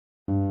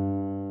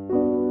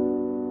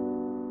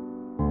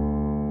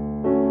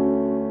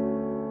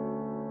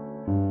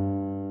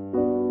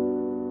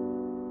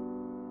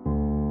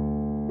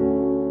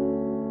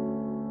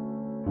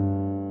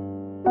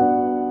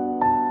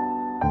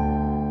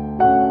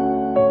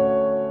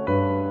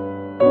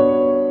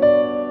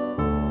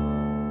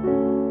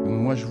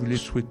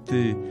voulais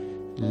souhaiter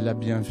la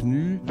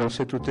bienvenue dans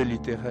cet hôtel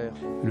littéraire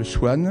Le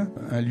Swann,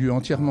 un lieu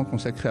entièrement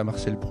consacré à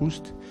Marcel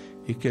Proust.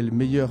 Et quelle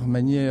meilleure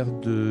manière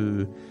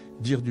de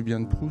dire du bien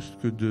de Proust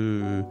que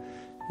de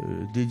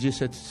dédier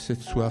cette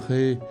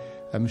soirée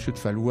à Michel de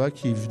Fallois,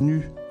 qui est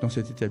venu dans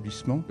cet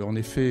établissement. En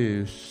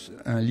effet,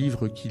 un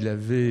livre qu'il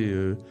avait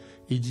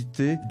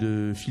édité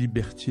de Philippe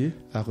Berthier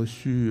a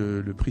reçu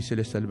le Prix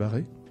Céleste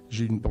Albaret.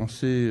 J'ai une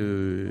pensée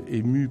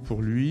émue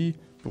pour lui,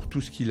 pour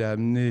tout ce qu'il a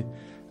amené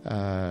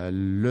à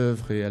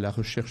l'œuvre et à la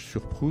recherche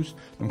sur Proust.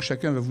 Donc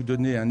chacun va vous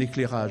donner un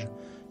éclairage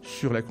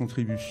sur la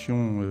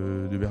contribution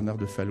de Bernard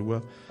de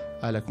Fallois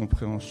à la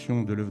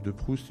compréhension de l'œuvre de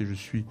Proust. Et je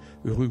suis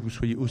heureux que vous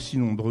soyez aussi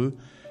nombreux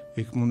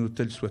et que mon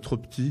hôtel soit trop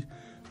petit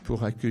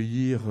pour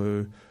accueillir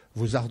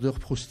vos ardeurs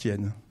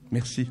proustiennes.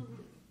 Merci.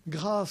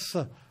 Grâce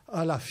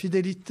à la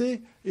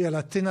fidélité et à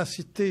la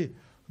ténacité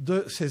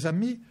de ses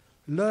amis,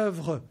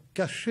 l'œuvre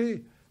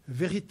cachée,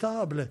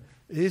 véritable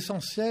et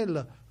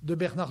essentielle de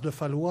Bernard de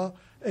Fallois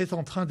est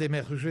en train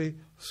d'émerger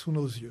sous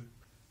nos yeux.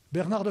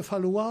 Bernard de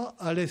Fallois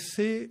a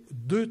laissé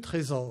deux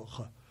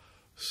trésors,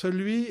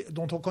 celui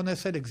dont on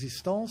connaissait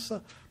l'existence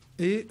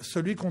et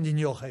celui qu'on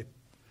ignorait.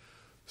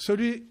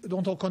 Celui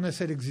dont on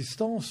connaissait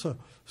l'existence,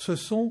 ce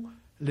sont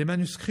les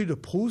manuscrits de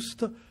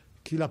Proust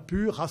qu'il a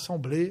pu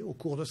rassembler au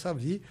cours de sa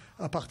vie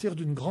à partir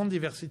d'une grande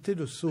diversité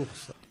de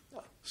sources.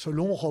 Ce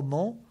long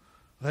roman,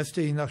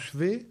 resté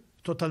inachevé,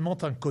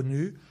 totalement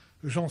inconnu,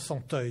 Jean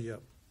Santeuil.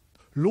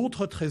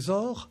 L'autre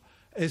trésor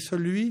est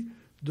celui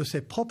de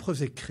ses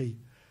propres écrits,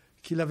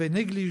 qu'il avait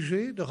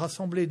négligé de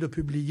rassembler et de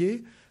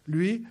publier,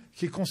 lui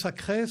qui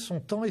consacrait son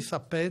temps et sa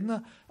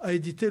peine à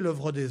éditer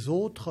l'œuvre des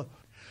autres.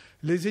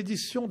 Les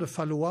éditions de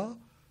Fallois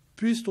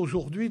puisent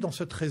aujourd'hui dans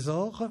ce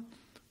trésor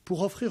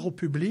pour offrir au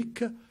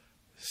public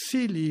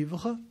 6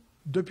 livres.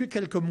 Depuis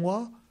quelques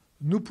mois,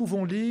 nous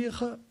pouvons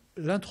lire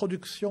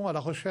l'introduction à la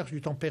recherche du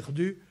temps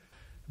perdu.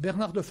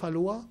 Bernard de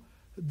Fallois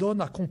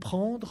donne à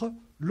comprendre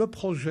le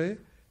projet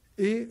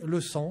et le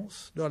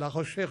sens de la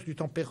recherche du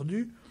temps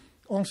perdu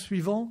en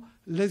suivant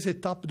les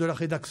étapes de la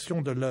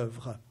rédaction de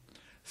l'œuvre.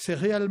 C'est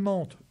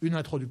réellement une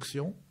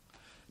introduction,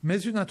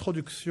 mais une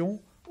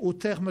introduction au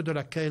terme de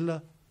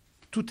laquelle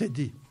tout est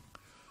dit.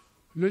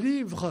 Le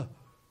livre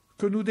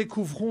que nous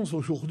découvrons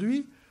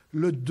aujourd'hui,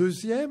 le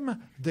deuxième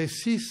des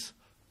 6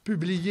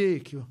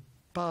 publiés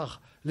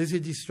par les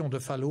éditions de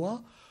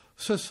Fallois,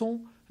 ce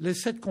sont les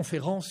 7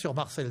 conférences sur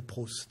Marcel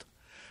Proust,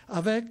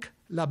 avec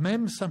la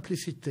même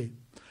simplicité,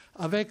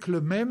 avec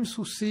le même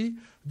souci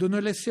de ne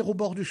laisser au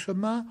bord du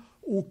chemin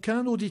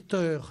aucun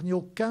auditeur, ni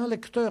aucun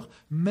lecteur,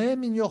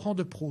 même ignorant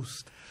de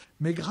Proust,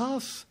 mais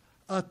grâce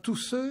à tous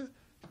ceux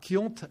qui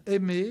ont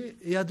aimé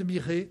et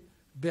admiré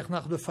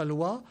Bernard de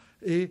Fallois,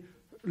 et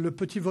le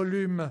petit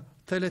volume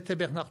 « Tel était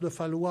Bernard de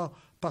Fallois »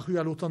 paru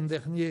à l'automne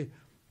dernier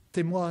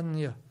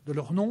témoigne de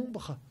leur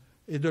nombre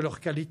et de leur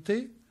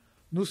qualité.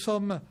 Nous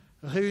sommes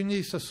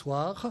réunis ce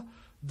soir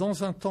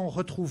dans un temps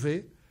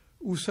retrouvé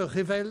où se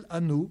révèle à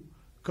nous,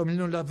 comme ils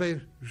ne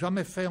l'avaient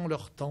jamais fait en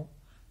leur temps,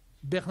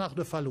 Bernard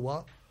de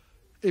Fallois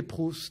et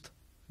Proust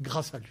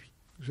grâce à lui.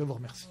 Je vous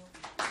remercie.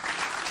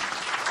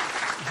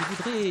 Je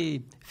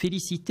voudrais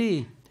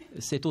féliciter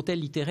cet hôtel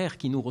littéraire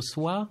qui nous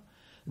reçoit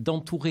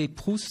d'entourer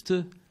Proust,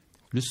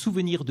 le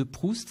souvenir de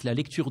Proust, la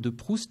lecture de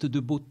Proust de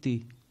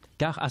beauté.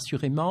 Car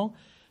assurément,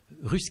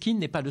 Ruskin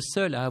n'est pas le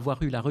seul à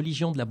avoir eu la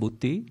religion de la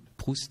beauté,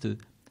 Proust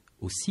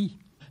aussi.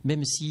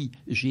 Même si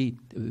j'ai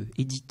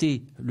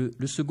édité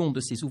le second de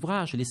ses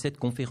ouvrages, les 7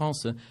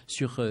 conférences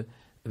sur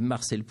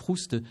Marcel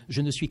Proust,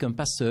 je ne suis qu'un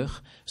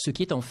passeur, ce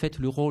qui est en fait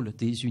le rôle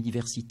des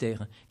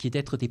universitaires, qui est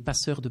d'être des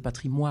passeurs de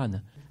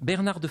patrimoine.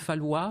 Bernard de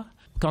Fallois,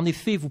 qu'en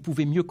effet vous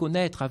pouvez mieux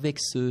connaître avec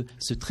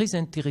ce très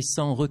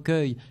intéressant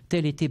recueil «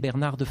 Tel était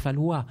Bernard de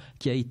Fallois »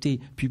 qui a été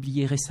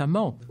publié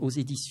récemment aux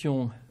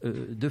éditions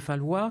de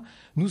Fallois,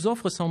 nous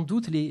offre sans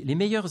doute les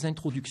meilleures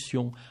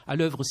introductions à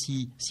l'œuvre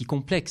si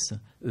complexe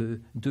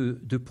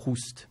de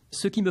Proust.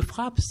 Ce qui me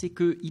frappe, c'est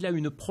qu'il a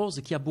une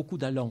prose qui a beaucoup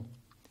d'allant.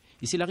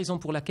 Et c'est la raison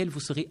pour laquelle vous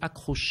serez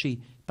accrochés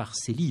par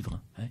ces livres.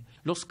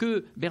 Lorsque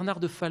Bernard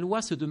de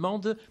Fallois se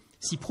demande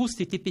si Proust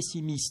était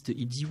pessimiste,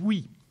 il dit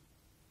oui.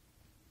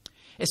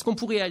 Est-ce qu'on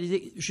pourrait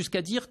aller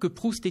jusqu'à dire que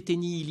Proust était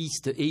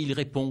nihiliste? Et il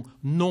répond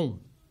non.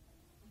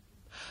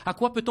 À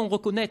quoi peut-on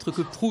reconnaître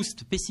que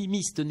Proust,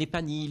 pessimiste, n'est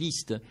pas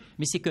nihiliste?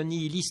 Mais c'est qu'un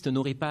nihiliste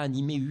n'aurait pas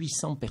animé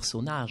 800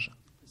 personnages.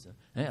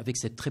 Avec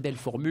cette très belle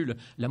formule,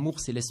 l'amour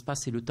c'est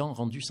l'espace et le temps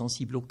rendu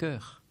sensible au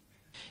cœur.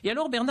 Et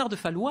alors Bernard de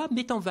Fallois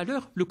met en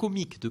valeur le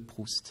comique de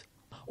Proust.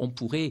 On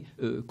pourrait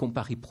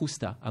comparer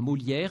Proust à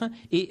Molière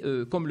et,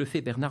 comme le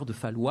fait Bernard de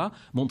Fallois,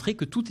 montrer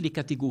que toutes les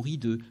catégories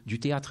du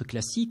théâtre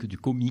classique, du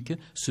comique,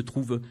 se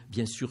trouvent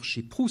bien sûr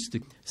chez Proust.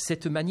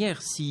 Cette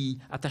manière si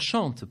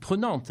attachante,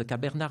 prenante qu'a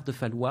Bernard de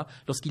Fallois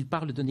lorsqu'il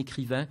parle d'un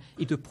écrivain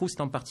et de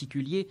Proust en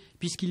particulier,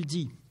 puisqu'il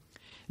dit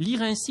 «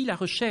 Lire ainsi la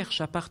recherche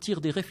à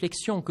partir des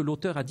réflexions que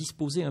l'auteur a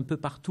disposées un peu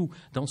partout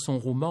dans son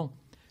roman,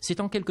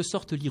 c'est en quelque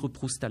sorte lire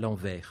Proust à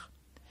l'envers.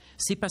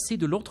 C'est passer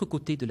de l'autre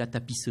côté de la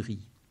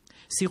tapisserie.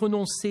 C'est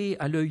renoncer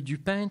à l'œil du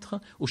peintre,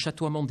 au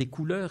chatoiement des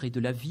couleurs et de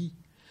la vie,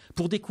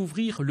 pour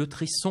découvrir le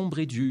trait sombre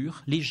et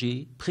dur,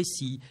 léger,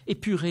 précis,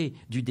 épuré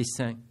du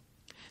dessin.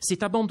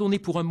 C'est abandonner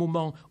pour un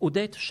moment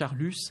Odette,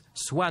 Charlus,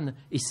 Swann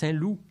et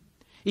Saint-Loup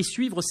et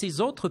suivre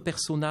ces autres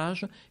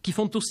personnages qui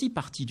font aussi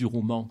partie du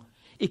roman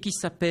et qui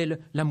s'appellent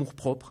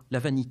l'amour-propre, la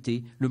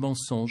vanité, le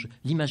mensonge,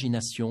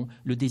 l'imagination,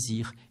 le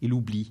désir et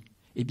l'oubli.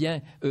 Eh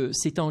bien,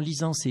 c'est en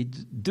lisant ces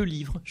deux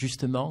livres,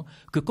 justement,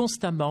 que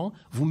constamment,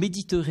 vous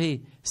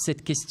méditerez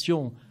cette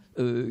question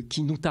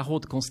qui nous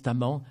taraude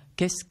constamment.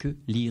 Qu'est-ce que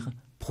lire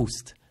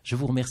Proust? Je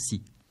vous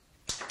remercie.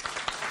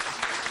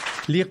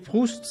 Lire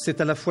Proust,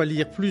 c'est à la fois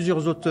lire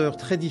plusieurs auteurs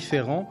très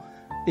différents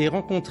et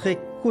rencontrer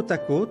côte à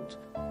côte,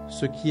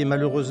 ce qui est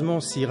malheureusement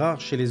si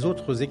rare chez les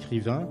autres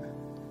écrivains,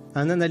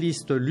 un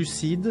analyste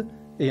lucide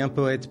et un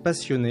poète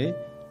passionné,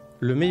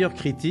 le meilleur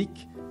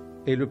critique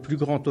et le plus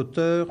grand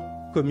auteur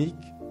comique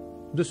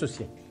de ce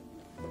siècle.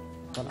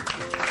 Voilà.